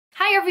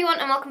Hi everyone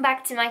and welcome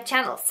back to my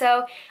channel.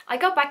 So I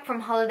got back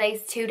from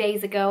holidays 2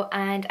 days ago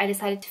and I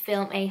decided to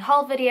film a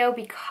haul video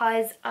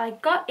because I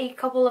got a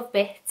couple of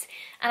bits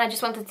and I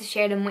just wanted to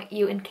share them with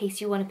you in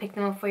case you want to pick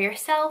them up for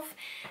yourself.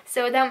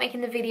 So without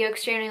making the video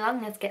extremely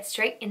long, let's get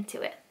straight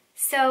into it.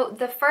 So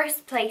the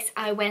first place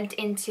I went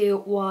into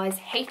was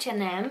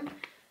H&M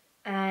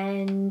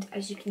and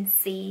as you can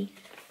see,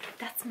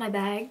 that's my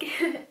bag.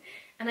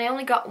 And I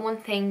only got one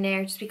thing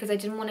there just because I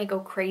didn't want to go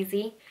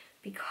crazy,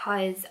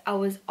 because I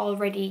was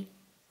already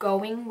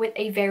going with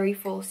a very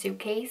full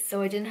suitcase,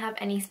 so I didn't have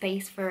any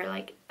space for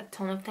like a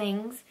ton of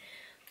things.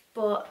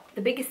 But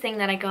the biggest thing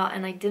that I got,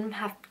 and I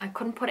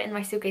couldn't put it in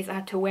my suitcase, I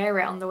had to wear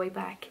it on the way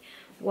back,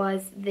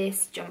 was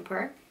this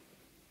jumper.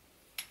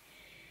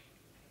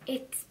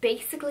 It's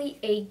basically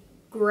a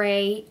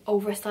grey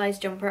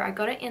oversized jumper. I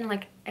got it in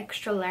like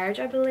extra large,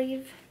 I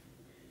believe.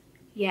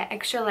 Yeah,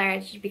 extra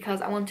large, because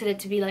I wanted it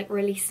to be like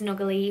really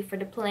snuggly for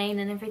the plane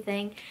and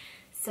everything.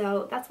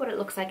 So that's what it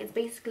looks like. It's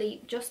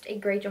basically just a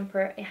grey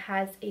jumper. It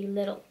has a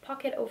little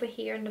pocket over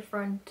here in the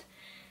front,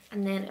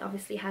 and then it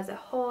obviously has a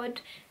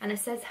hood, and it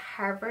says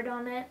Harvard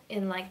on it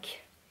in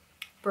like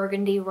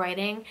burgundy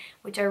writing,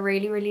 which I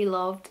really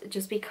loved,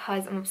 just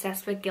because I'm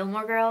obsessed with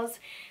Gilmore Girls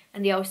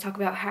and they always talk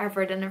about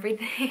Harvard and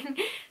everything.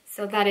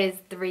 So that is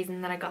the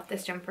reason that I got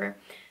this jumper.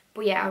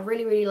 But yeah, I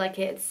really like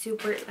it. It's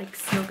super like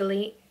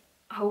snuggly.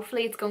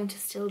 Hopefully it's going to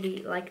still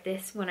be like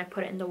this when I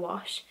put it in the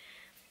wash.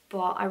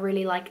 But I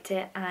really liked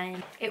it,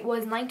 and it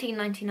was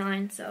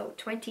 $19.99, so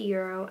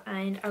 €20,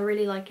 and I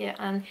really like it,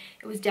 and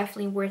it was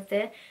definitely worth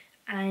it.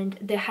 And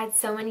they had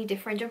so many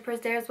different jumpers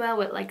there as well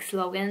with like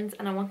slogans,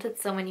 and I wanted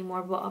so many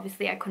more, but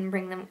obviously I couldn't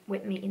bring them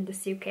with me in the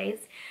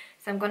suitcase.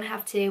 So I'm gonna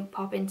have to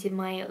pop into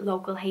my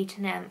local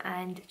H&M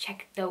and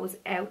check those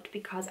out,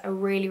 because I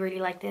really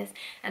like this,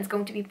 and it's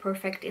going to be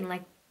perfect in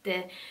like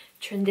the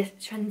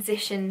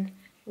transition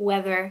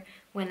weather,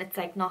 when it's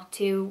like not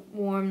too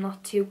warm,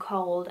 not too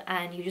cold,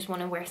 and you just want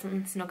to wear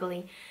something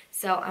snuggly.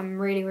 So I'm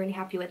really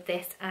happy with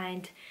this,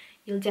 and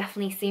you'll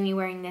definitely see me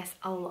wearing this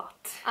a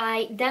lot.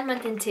 I then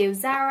went into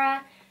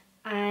Zara,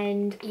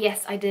 and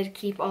yes, I did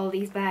keep all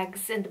these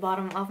bags in the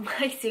bottom of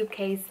my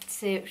suitcase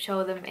to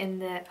show them in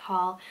the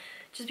haul,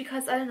 just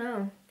because, I don't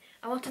know,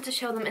 I wanted to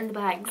show them in the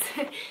bags.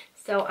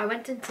 So I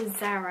went into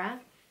Zara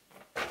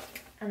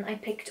and I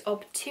picked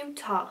up two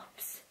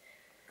tops.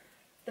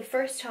 The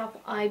first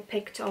top I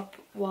picked up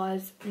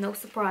was, no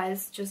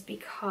surprise, just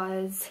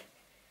because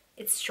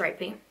it's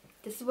stripy.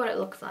 This is what it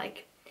looks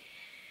like.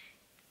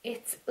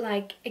 It's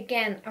like,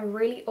 again, a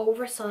really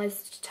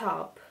oversized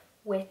top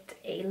with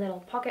a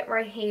little pocket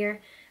right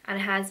here, and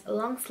it has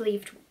long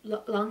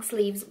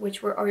sleeves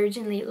which were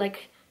originally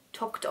like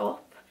tucked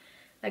up,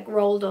 like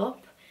rolled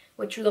up,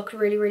 which looked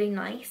really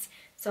nice.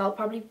 So I'll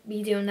probably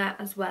be doing that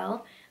as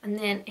well. And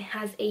then it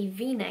has a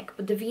v-neck,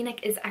 but the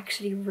v-neck is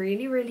actually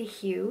really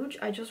huge,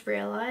 I just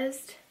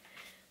realized.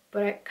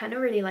 But I kind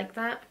of really like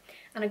that.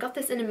 And I got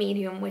this in a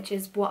medium, which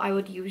is what I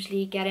would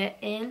usually get it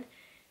in.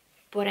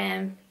 But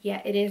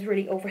yeah, it is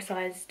really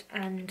oversized,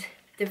 and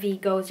the v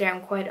goes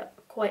down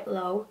quite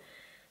low.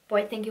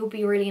 But I think it would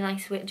be really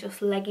nice with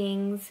just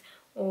leggings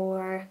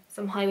or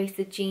some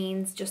high-waisted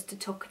jeans, just to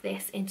tuck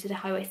this into the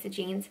high-waisted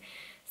jeans.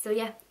 So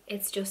yeah,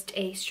 it's just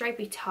a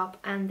stripy top,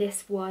 and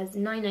this was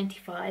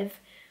 $9.95,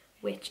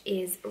 which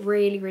is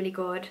really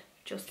good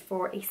just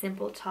for a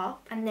simple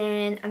top. And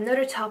then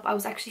another top, I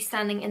was actually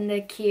standing in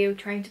the queue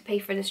trying to pay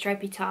for the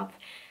stripy top,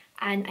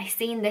 and I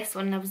seen this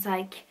one and I was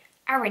like,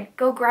 Aaron,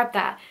 go grab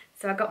that.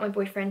 So I got my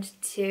boyfriend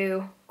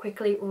to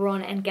quickly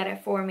run and get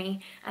it for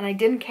me, and I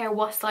didn't care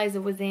what size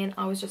it was in.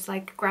 I was just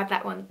like, grab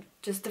that one,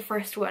 just the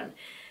first one.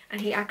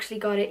 And he actually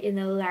got it in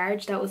a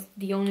large. That was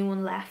the only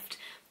one left,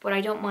 but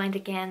I don't mind,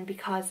 again,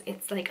 because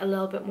it's like a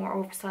little bit more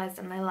oversized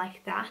and I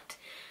like that.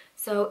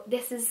 So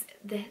this is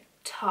the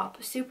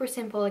top. Super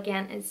simple,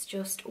 again, it's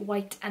just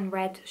white and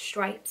red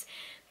stripes,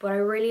 but I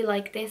really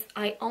like this.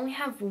 I only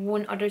have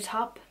one other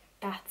top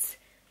that's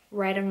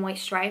red and white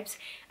stripes,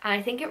 and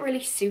I think it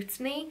really suits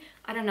me.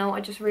 I don't know,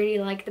 I just really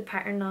like the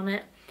pattern on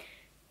it.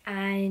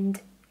 And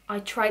I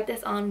tried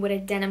this on with a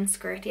denim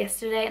skirt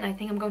yesterday, and I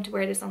think I'm going to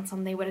wear this on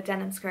Sunday with a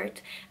denim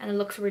skirt, and it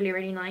looks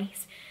really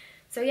nice.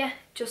 So yeah,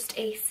 just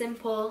a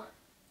simple,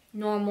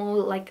 normal,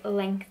 like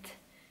length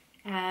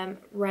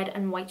red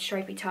and white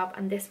stripy top,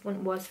 and this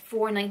one was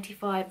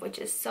 $4.95, which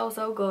is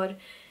so good.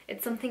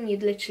 It's something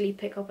you'd literally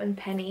pick up in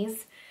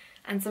pennies,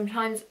 and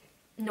sometimes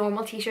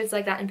normal t-shirts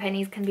like that in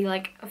pennies can be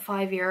like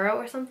 €5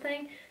 or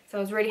something. So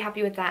I was really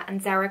happy with that,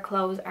 and Zara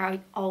clothes are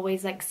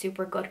always like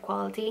super good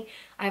quality.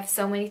 I have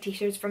so many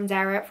t-shirts from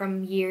Zara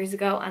from years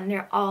ago, and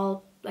they're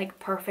all like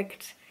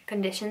perfect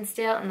condition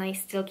still, and I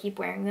still keep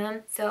wearing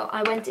them. So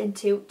I went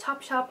into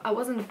Topshop. I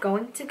wasn't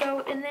going to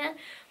go in there,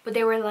 but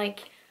they were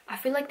like, I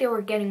feel like they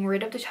were getting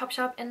rid of the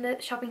Topshop in the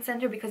shopping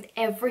centre, because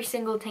every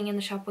single thing in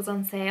the shop was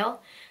on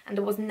sale, and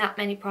there wasn't that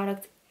many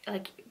products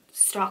like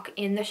stock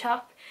in the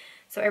shop,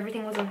 so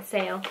everything was on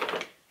sale,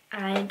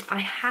 and I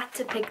had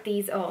to pick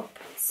these up.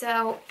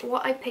 So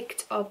what I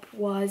picked up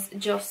was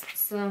just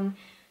some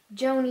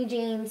Joni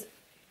jeans,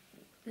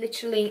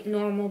 literally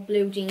normal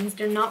blue jeans.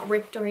 They're not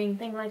ripped or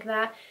anything like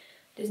that.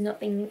 There's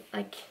nothing,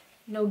 like,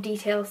 no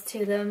details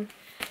to them.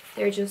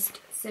 They're just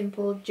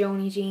simple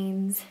Joni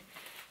jeans.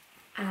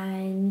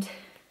 And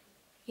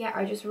yeah,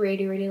 I just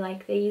really, really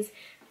like these.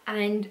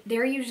 And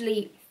they're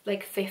usually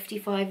like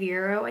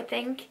 €55, I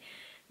think.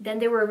 Then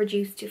they were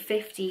reduced to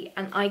 50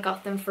 and I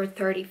got them for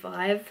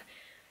 35,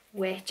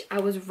 which I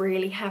was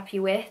really happy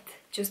with,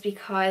 just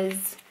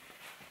because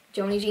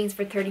Joni jeans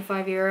for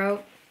 €35,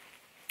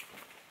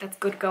 that's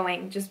good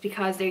going, just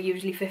because they're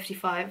usually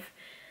 55.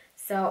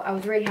 So I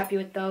was really happy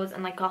with those,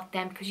 and I got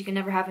them because you can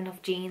never have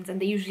enough jeans, and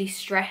they usually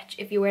stretch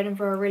if you wear them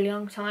for a really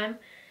long time.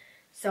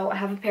 So I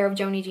have a pair of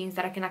Joni jeans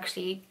that I can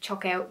actually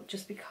chuck out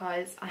just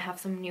because I have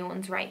some new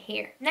ones right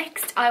here.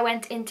 Next, I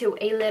went into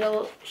a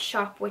little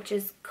shop which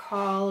is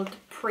called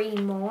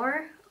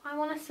More, I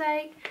want to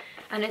say.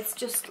 And it's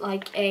just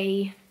like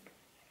a,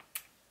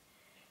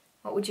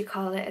 what would you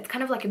call it? It's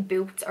kind of like a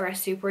Boots or a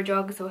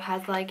Superdrug. So it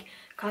has like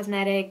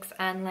cosmetics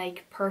and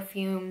like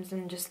perfumes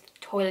and just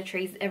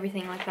toiletries,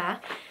 everything like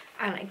that.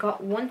 And I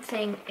got one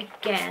thing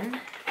again.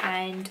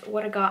 And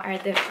what I got are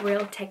the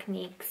Real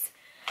Techniques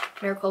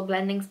Miracle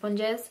blending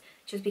sponges,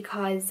 just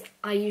because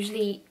I used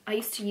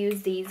to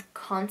use these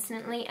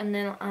constantly, and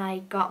then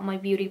I got my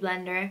beauty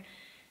blender,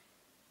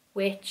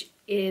 which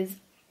is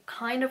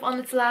kind of on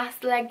its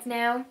last legs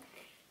now,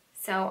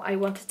 so I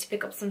wanted to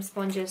pick up some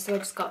sponges, so I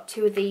just got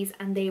 2 of these,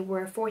 and they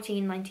were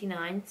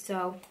 $14.99,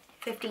 so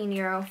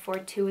 €15 for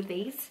 2 of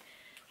these,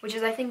 which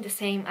is I think the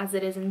same as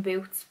it is in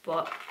Boots,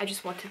 but I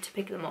just wanted to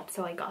pick them up,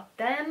 so I got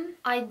them.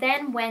 I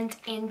then went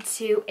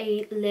into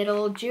a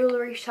little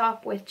jewellery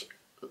shop which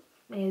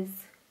is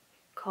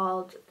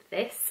called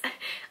this.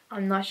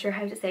 I'm not sure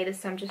how to say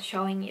this, so I'm just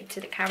showing it to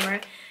the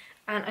camera.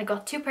 And I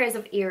got 2 pairs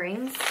of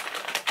earrings.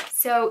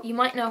 So you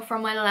might know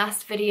from my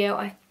last video,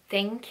 I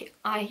think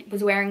I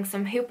was wearing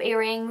some hoop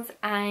earrings,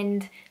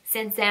 and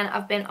since then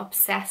I've been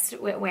obsessed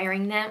with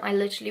wearing them. I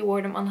literally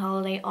wore them on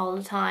holiday all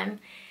the time,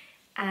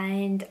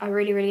 and I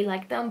really, really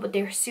like them, but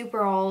they're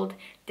super old.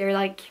 They're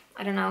like,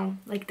 I don't know,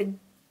 like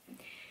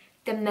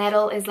the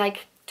metal is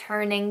like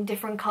turning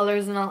different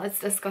colors and all. It's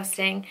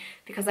disgusting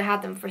because I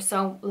had them for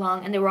so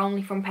long, and they were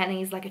only from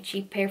Pennies, like a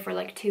cheap pair for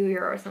like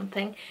 €2 or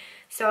something.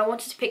 So I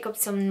wanted to pick up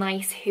some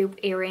nice hoop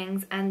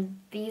earrings, and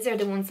these are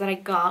the ones that I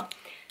got.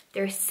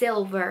 They're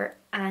silver,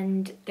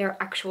 and they're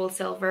actual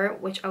silver,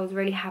 which I was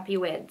really happy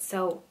with,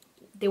 so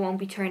they won't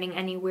be turning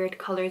any weird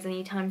colors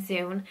anytime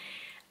soon.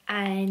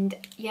 And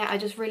yeah, I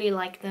just really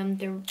like them.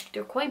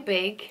 They're quite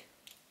big,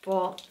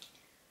 but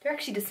they're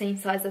actually the same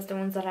size as the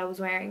ones that I was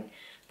wearing.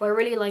 But I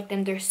really like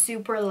them. They're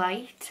super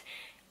light.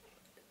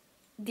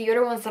 The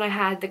other ones that I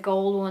had, the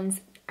gold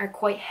ones, are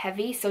quite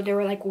heavy, so they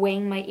were like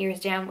weighing my ears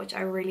down, which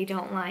I really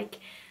don't like.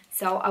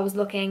 So I was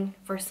looking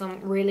for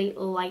some really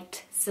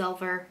light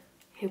silver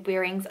hoop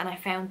earrings, and I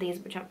found these,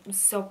 which I'm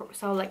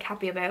so like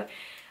happy about.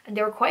 And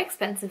they were quite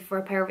expensive for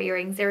a pair of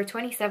earrings. They were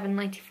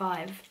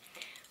 $27.95,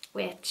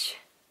 which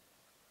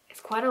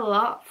is quite a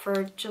lot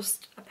for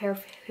just a pair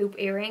of hoop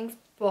earrings,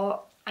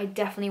 but I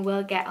definitely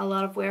will get a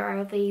lot of wear out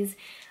of these.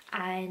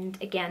 And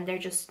again, they're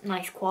just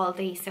nice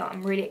quality, so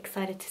I'm really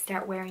excited to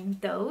start wearing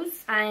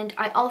those. And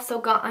I also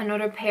got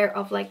another pair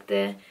of like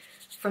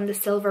from the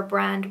silver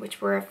brand,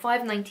 which were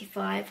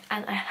 $5.95,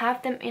 and I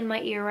have them in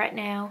my ear right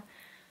now.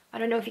 I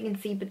don't know if you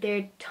can see, but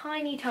they're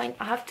tiny. I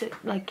have to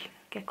like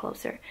get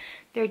closer.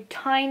 They're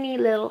tiny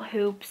little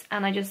hoops,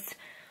 and I just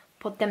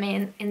put them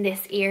in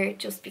this ear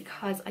just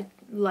because I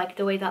like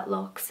the way that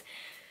looks.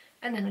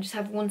 And then I just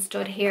have one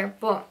stud here,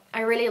 but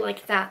I really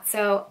like that,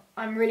 so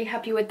I'm really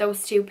happy with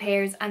those 2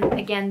 pairs. And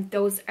again,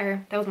 that was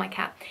my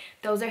cat.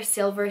 Those are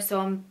silver, so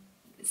I'm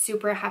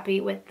super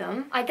happy with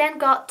them. I then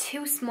got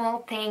 2 small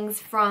things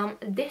from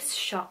this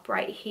shop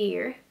right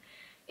here.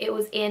 It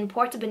was in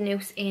Porto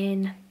Banús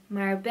in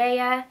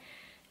Marbella,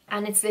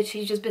 and it's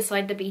literally just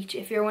beside the beach,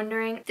 if you're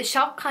wondering. The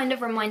shop kind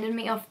of reminded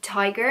me of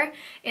Tiger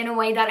in a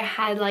way that it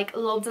had like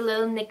loads of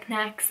little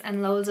knickknacks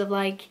and loads of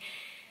like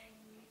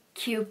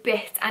cute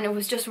bits, and it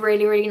was just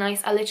really, really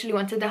nice. I literally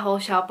wanted the whole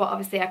shop, but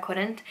obviously I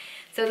couldn't.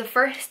 So the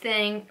first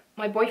thing,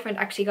 my boyfriend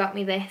actually got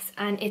me this,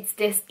 and it's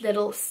this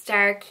little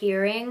star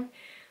keyring,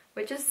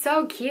 which is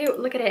so cute.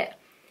 Look at it.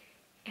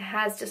 It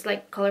has just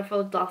like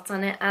colourful dots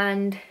on it,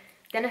 and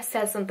then it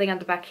says something on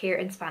the back here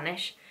in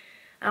Spanish.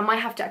 I might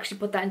have to actually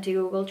put that into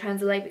Google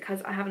Translate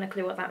because I haven't a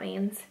clue what that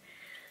means.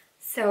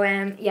 So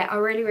yeah, I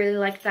really, really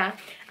like that.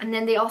 And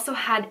then they also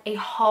had a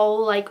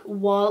whole like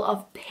wall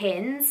of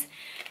pins,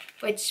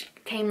 which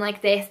came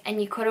like this,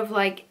 and you could have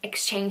like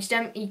exchanged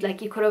them. You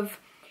could have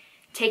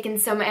taken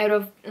some out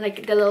of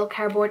like the little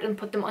cardboard and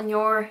put them on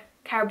your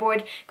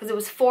cardboard, because it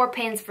was 4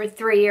 pins for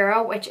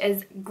 €3, which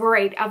is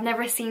great. I've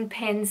never seen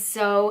pins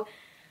so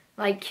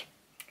like,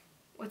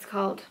 what's it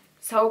called,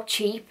 so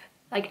cheap,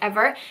 like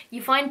ever.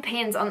 You find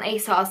pins on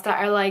ASOS that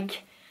are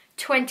like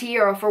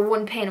 €20 for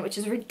 1 pin, which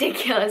is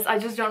ridiculous. I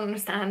just don't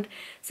understand.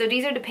 So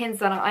these are the pins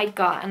that I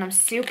got, and I'm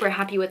super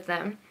happy with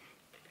them.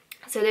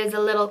 So there's a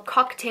little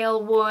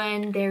cocktail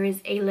one, there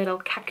is a little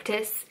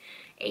cactus,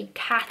 a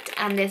cat,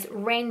 and this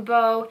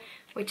rainbow,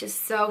 which is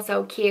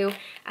so cute,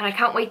 and I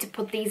can't wait to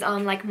put these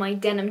on like my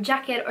denim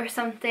jacket or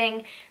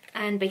something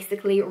and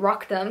basically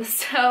rock them.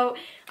 So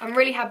I'm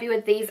really happy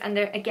with these, and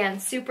they're again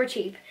super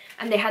cheap,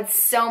 and they had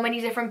so many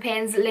different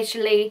pins,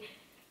 literally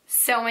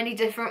so many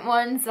different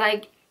ones,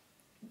 like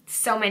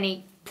so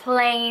many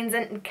planes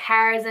and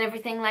cars and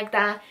everything like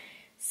that.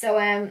 So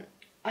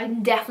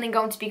I'm definitely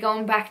going to be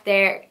going back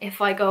there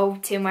if I go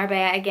to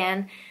Marbella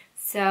again.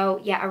 So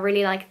yeah, I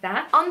really like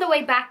that. On the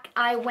way back,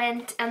 I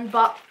went and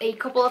bought a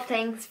couple of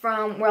things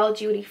from World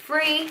Duty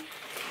Free,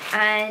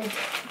 and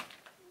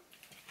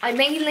I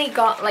mainly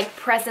got like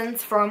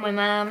presents for my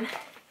mum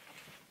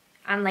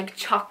and like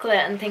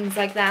chocolate and things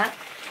like that.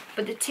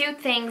 But the two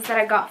things that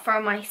I got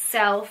for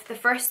myself, the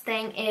first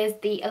thing is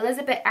the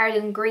Elizabeth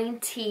Arden Green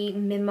Tea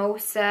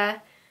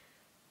Mimosa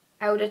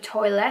Eau de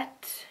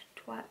Toilette.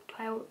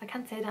 I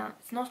can't say that.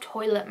 It's not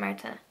toilet,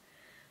 Marta.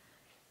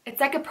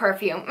 It's like a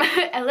perfume.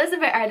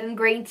 Elizabeth Arden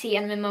Green Tea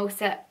and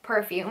Mimosa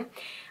perfume.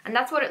 And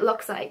that's what it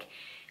looks like.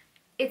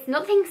 It's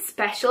nothing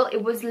special.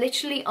 It was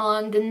literally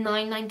on the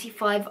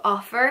 $9.95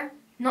 offer.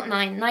 Not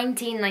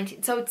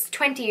 19.90. So it's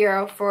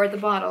 €20 for the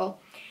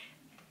bottle.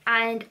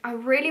 And I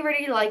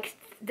really like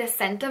the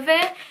scent of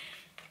it.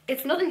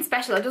 It's nothing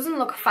special. It doesn't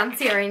look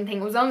fancy or anything.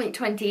 It was only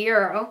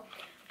 €20.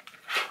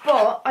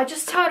 But I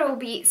just thought it would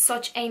be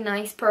such a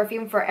nice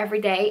perfume for every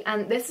day.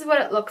 And this is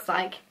what it looks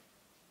like.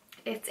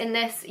 It's in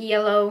this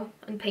yellow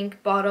and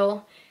pink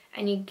bottle,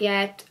 and you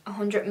get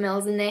 100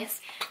 ml in this.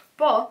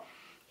 But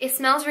it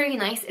smells really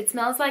nice. It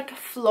smells like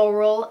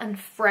floral and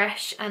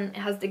fresh, and it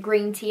has the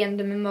green tea and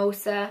the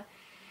mimosa.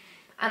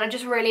 And I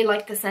just really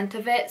like the scent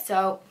of it.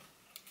 So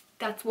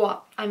that's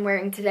what I'm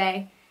wearing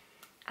today.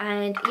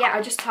 And yeah,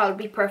 I just thought it would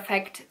be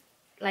perfect.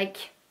 Like,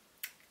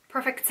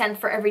 perfect scent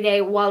for every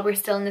day while we're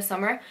still in the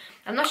summer.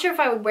 I'm not sure if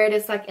I would wear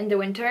this like in the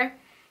winter,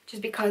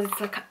 just because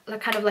it's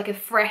like kind of like a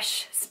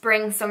fresh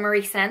spring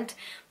summery scent,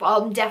 but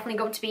I'm definitely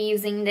going to be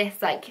using this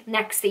like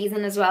next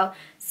season as well.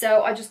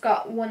 So I just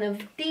got one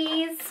of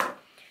these,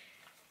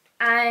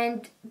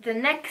 and the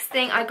next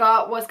thing I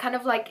got was kind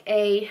of like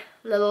a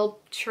little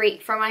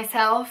treat for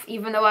myself,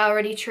 even though I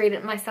already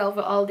treated myself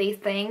with all these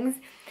things.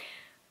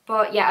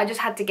 But yeah, I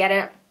just had to get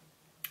it.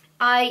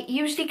 I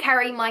usually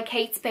carry my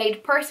Kate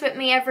Spade purse with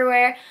me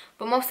everywhere,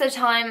 but most of the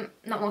time,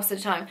 not most of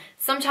the time,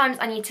 sometimes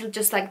I need to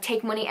just like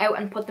take money out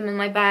and put them in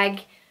my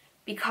bag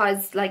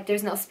because like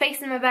there's no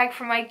space in my bag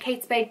for my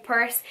Kate Spade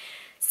purse.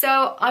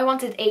 So I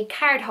wanted a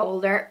card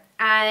holder,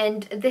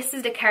 and this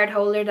is the card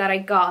holder that I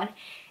got.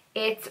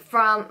 It's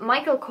from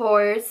Michael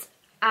Kors,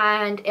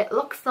 and it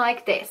looks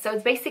like this. So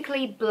it's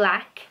basically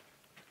black,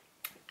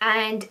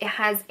 and it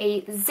has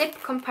a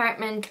zip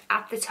compartment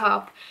at the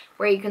top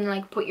where you can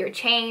like put your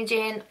change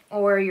in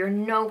or your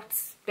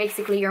notes,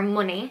 basically your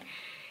money.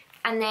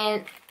 And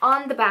then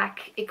on the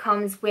back it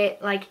comes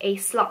with like a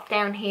slot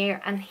down here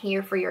and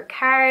here for your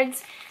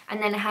cards,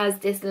 and then it has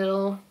this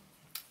little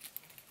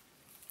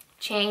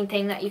chain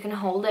thing that you can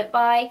hold it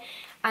by.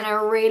 And I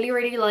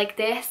really like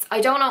this. I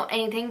don't know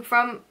anything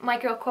from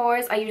Michael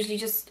Kors. I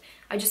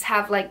just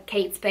have like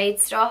Kate Spade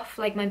stuff,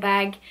 like my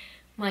bag,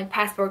 my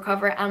passport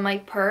cover and my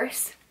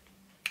purse.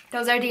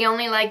 Those are the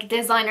only like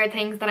designer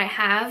things that I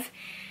have.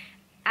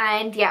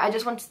 And yeah, I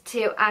just wanted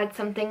to add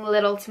something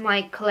little to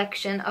my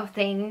collection of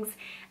things,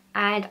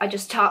 and I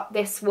just thought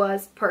this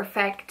was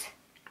perfect.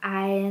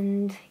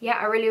 And yeah,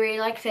 I really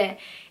liked it.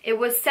 It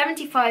was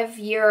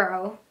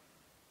 €75,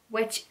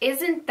 which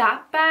isn't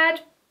that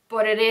bad,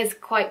 but it is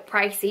quite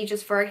pricey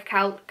just for a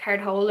card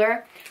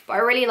holder. But I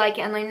really like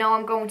it, and I know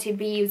I'm going to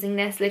be using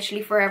this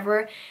literally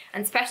forever,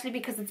 and especially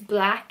because it's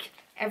black.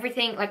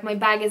 Everything, like my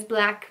bag is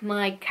black,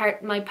 my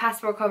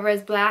passport cover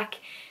is black,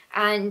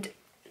 and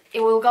it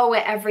will go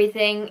with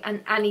everything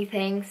and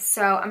anything.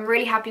 So I'm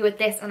really happy with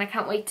this, and I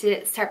can't wait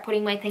to start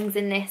putting my things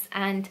in this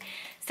and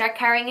start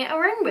carrying it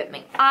around with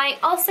me. I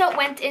also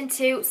went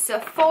into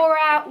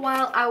Sephora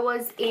while I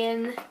was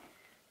in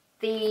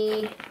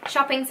the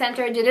shopping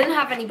centre. They didn't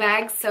have any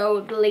bags, so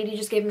the lady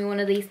just gave me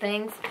one of these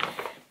things.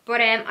 But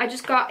I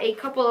just got a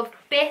couple of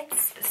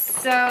bits.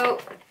 So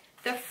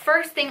the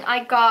first thing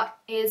I got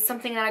is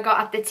something that I got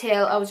at the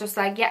till. I was just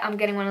like, yeah, I'm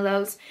getting one of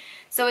those.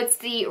 So it's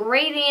the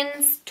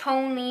Radiance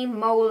Tony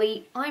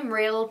Moly I'm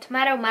Real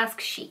Tomato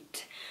Mask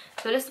Sheet.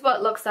 So this is what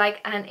it looks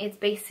like, and it's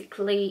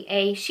basically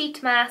a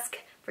sheet mask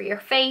for your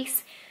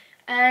face,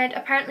 and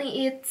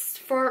apparently it's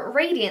for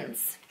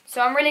radiance.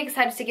 So I'm really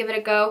excited to give it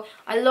a go.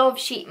 I love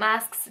sheet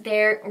masks.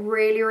 They're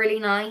really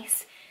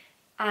nice,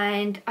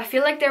 and I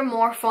feel like they're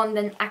more fun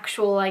than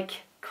actual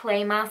like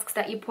clay masks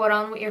that you put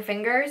on with your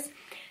fingers.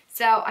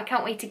 So I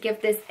can't wait to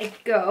give this a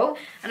go.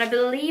 And I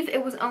believe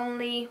it was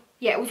only,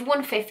 yeah, it was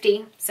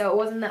 $1.50, so it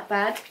wasn't that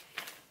bad.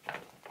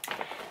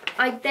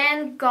 I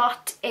then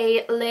got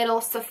a little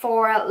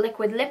Sephora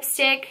liquid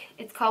lipstick.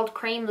 It's called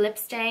Cream Lip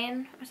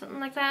Stain or something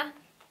like that.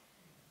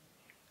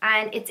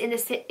 And it's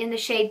in the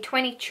shade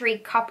 23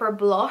 Copper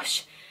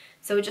Blush.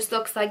 So it just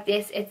looks like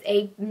this. It's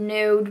a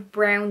nude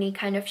brownie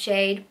kind of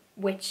shade,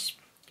 which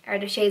are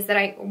the shades that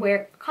I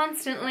wear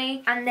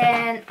constantly. And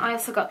then I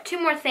also got two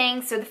more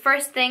things. So the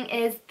first thing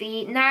is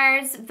the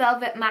NARS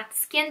Velvet Matte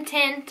Skin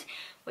Tint,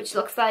 which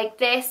looks like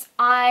this.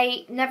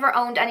 I never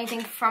owned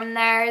anything from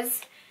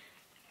NARS,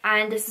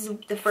 and this is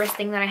the first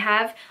thing that I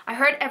have. I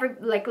heard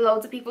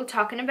loads of people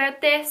talking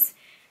about this,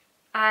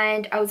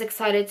 and I was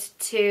excited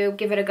to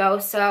give it a go.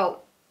 So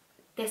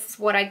this is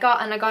what I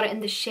got, and I got it in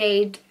the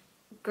shade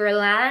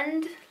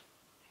Guerlain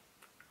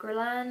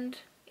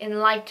in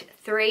light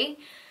 3.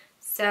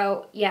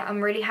 So yeah, I'm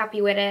really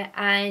happy with it,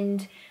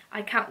 and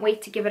I can't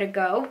wait to give it a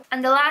go.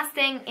 And the last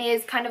thing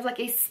is kind of like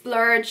a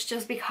splurge,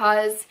 just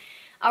because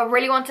I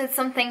really wanted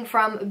something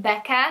from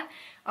Becca.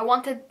 I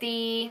wanted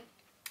the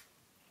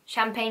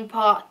Champagne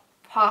Pop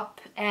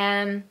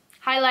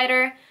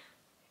highlighter,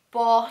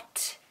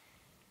 but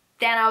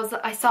then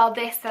I saw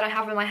this that I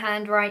have in my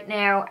hand right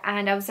now,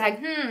 and I was like,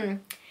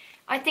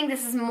 I think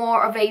this is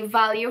more of a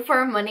value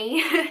for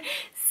money.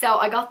 So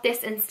I got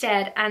this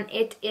instead, and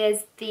it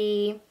is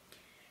the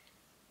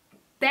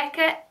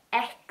Becca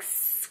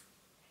X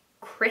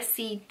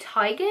Chrissy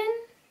Teigen,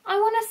 I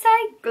want to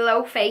say,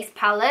 Glow Face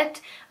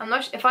Palette. I'm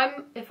not sure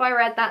if I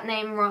read that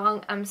name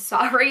wrong, I'm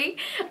sorry.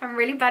 I'm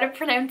really bad at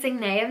pronouncing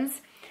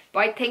names, but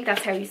I think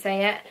that's how you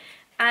say it.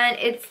 And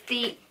it's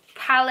the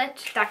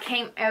palette that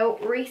came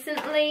out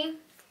recently.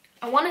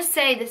 I want to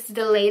say this is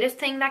the latest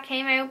thing that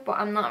came out, but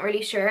I'm not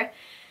really sure.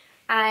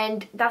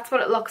 And that's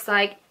what it looks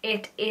like.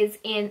 It is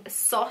in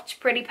such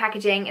pretty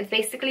packaging. It's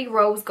basically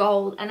rose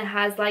gold, and it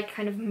has like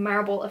kind of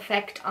marble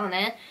effect on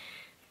it.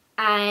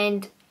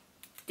 And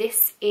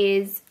this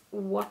is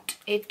what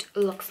it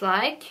looks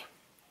like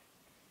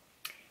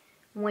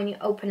when you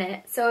open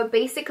it. So it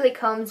basically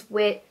comes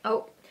with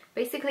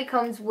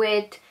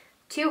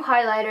two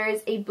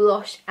highlighters, a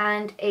blush,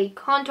 and a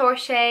contour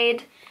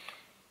shade.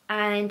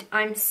 And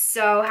I'm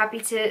so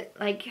happy to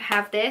like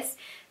have this.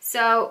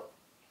 So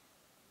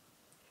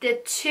the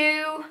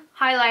two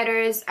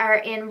highlighters are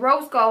in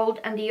Rose Gold,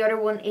 and the other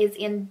one is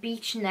in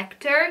Beach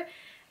Nectar.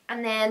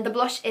 And then the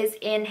blush is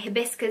in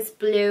Hibiscus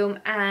Bloom,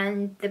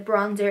 and the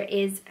bronzer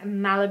is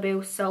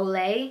Malibu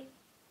Soleil.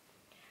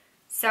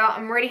 So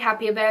I'm really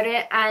happy about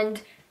it.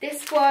 And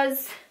this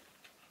was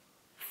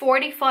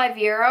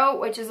 €45,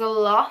 which is a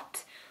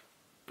lot.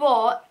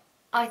 But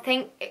I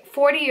think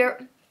 40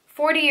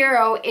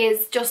 euro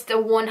is just the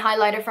one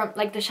highlighter from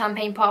like the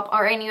Champagne Pop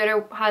or any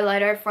other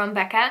highlighter from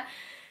Becca.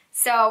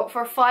 So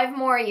for €5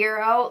 more,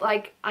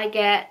 like I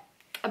get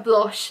a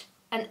blush,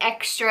 an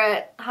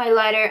extra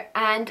highlighter,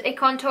 and a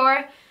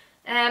contour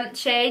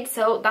shade.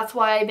 So that's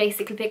why I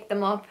basically picked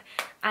them up,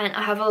 and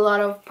I have a lot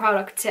of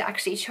product to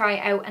actually try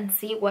out and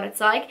see what it's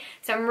like.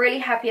 So I'm really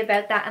happy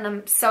about that, and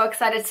I'm so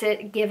excited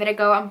to give it a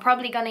go. I'm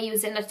probably going to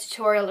use it in a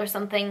tutorial or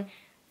something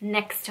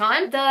next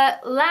time. The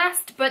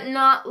last but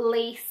not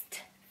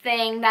least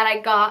thing that I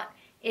got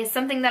is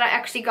something that I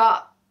actually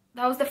got.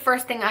 That was the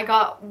first thing I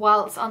got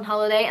whilst on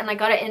holiday, and I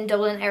got it in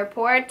Dublin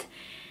Airport.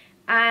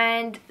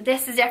 And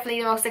this is definitely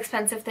the most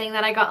expensive thing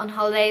that I got on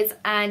holidays.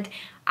 And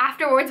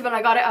afterwards, when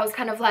I got it, I was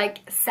kind of like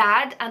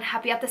sad and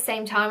happy at the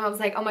same time. I was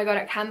like, oh my god,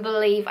 I can't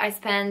believe I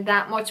spent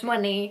that much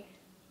money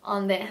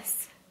on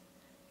this.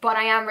 But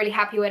I am really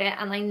happy with it,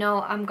 and I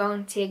know I'm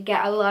going to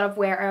get a lot of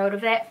wear out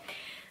of it.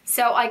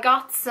 So I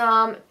got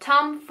some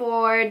Tom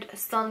Ford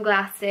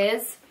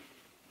sunglasses,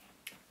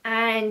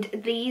 and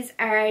these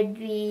are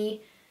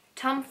the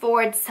Tom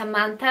Ford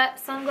Samantha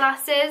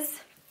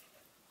sunglasses,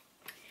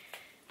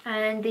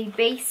 and they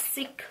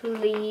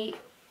basically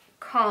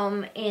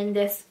come in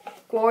this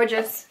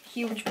gorgeous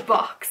huge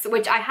box,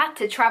 which I had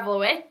to travel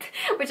with,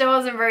 which I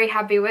wasn't very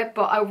happy with,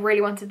 but I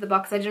really wanted the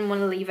box. I didn't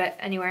want to leave it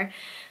anywhere.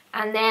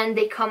 And then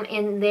they come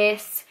in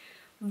this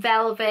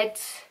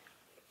velvet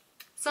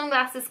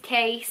sunglasses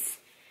case,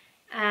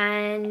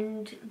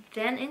 and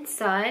then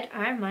inside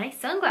are my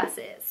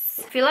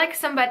sunglasses. I feel like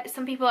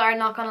some people are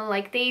not gonna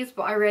like these,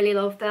 but I really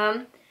love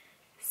them.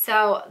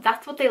 So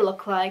that's what they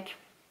look like.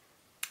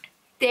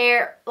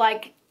 They're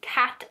like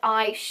cat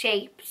eye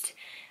shaped,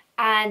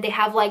 and they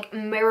have like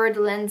mirrored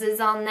lenses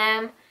on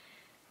them.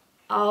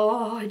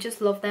 Oh, I just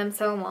love them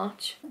so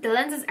much. The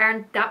lenses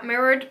aren't that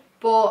mirrored,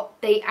 but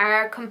they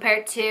are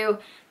compared to,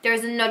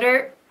 there's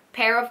another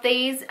pair of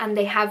these, and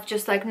they have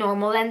just like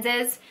normal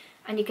lenses,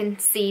 and you can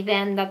see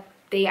then that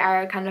they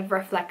are kind of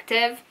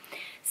reflective.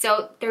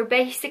 So they're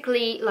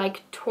basically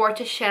like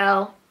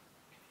tortoiseshell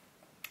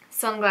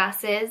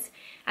sunglasses,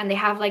 and they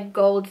have like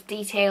gold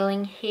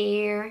detailing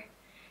here,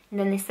 and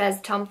then it says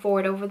Tom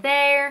Ford over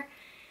there.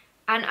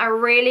 And I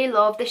really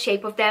love the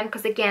shape of them,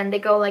 because again they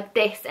go like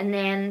this, and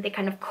then they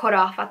kind of cut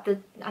off at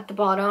the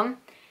bottom.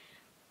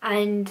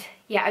 And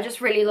yeah, I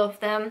just really love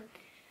them,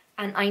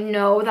 and I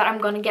know that I'm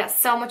going to get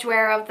so much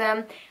wear of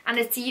them. And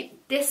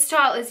this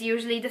style is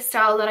usually the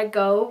style that I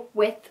go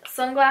with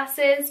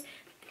sunglasses.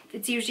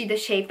 It's usually the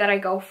shape that I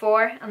go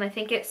for, and I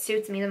think it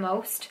suits me the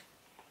most.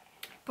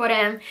 But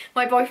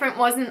my boyfriend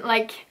wasn't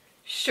like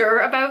sure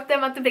about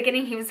them at the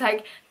beginning. He was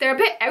like, they're a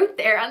bit out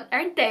there,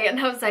 aren't they? And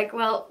I was like,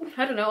 well,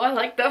 I don't know, I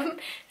like them.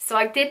 So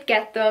I did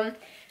get them,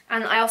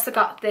 and I also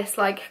got this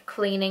like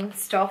cleaning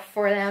stuff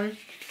for them.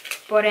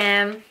 But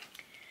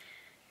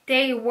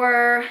they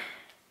were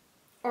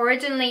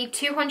originally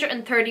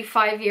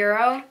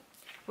 €235,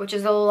 which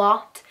is a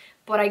lot,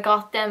 but I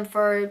got them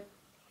for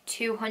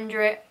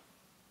 200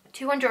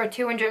 or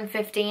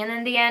 215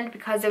 in the end,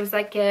 because it was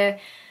like a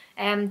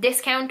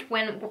discount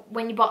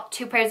when you bought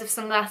 2 pairs of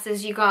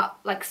sunglasses, you got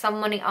like some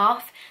money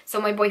off.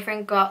 So my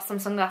boyfriend got some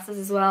sunglasses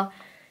as well,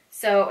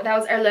 so that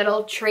was our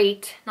little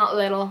treat. Not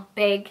little,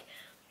 big.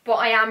 But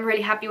I am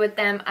really happy with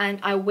them, and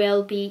I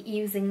will be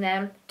using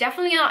them.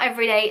 Definitely not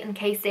every day in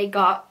case they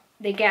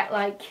get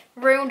like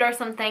ruined or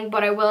something,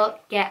 but I will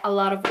get a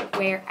lot of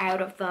wear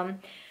out of them.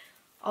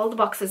 All the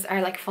boxes are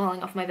like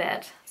falling off my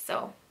bed,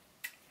 so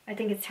I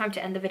think it's time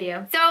to end the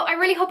video. So I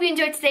really hope you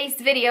enjoyed today's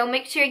video.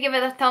 Make sure you give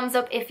it a thumbs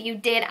up if you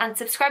did, and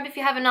subscribe if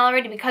you haven't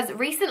already, because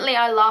recently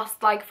I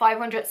lost like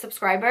 500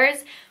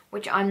 subscribers,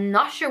 which I'm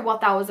not sure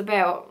what that was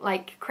about,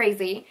 like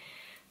crazy.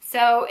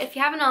 So if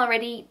you haven't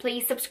already,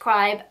 please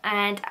subscribe,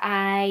 and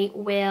I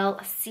will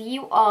see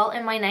you all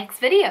in my next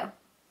video.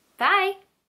 Bye!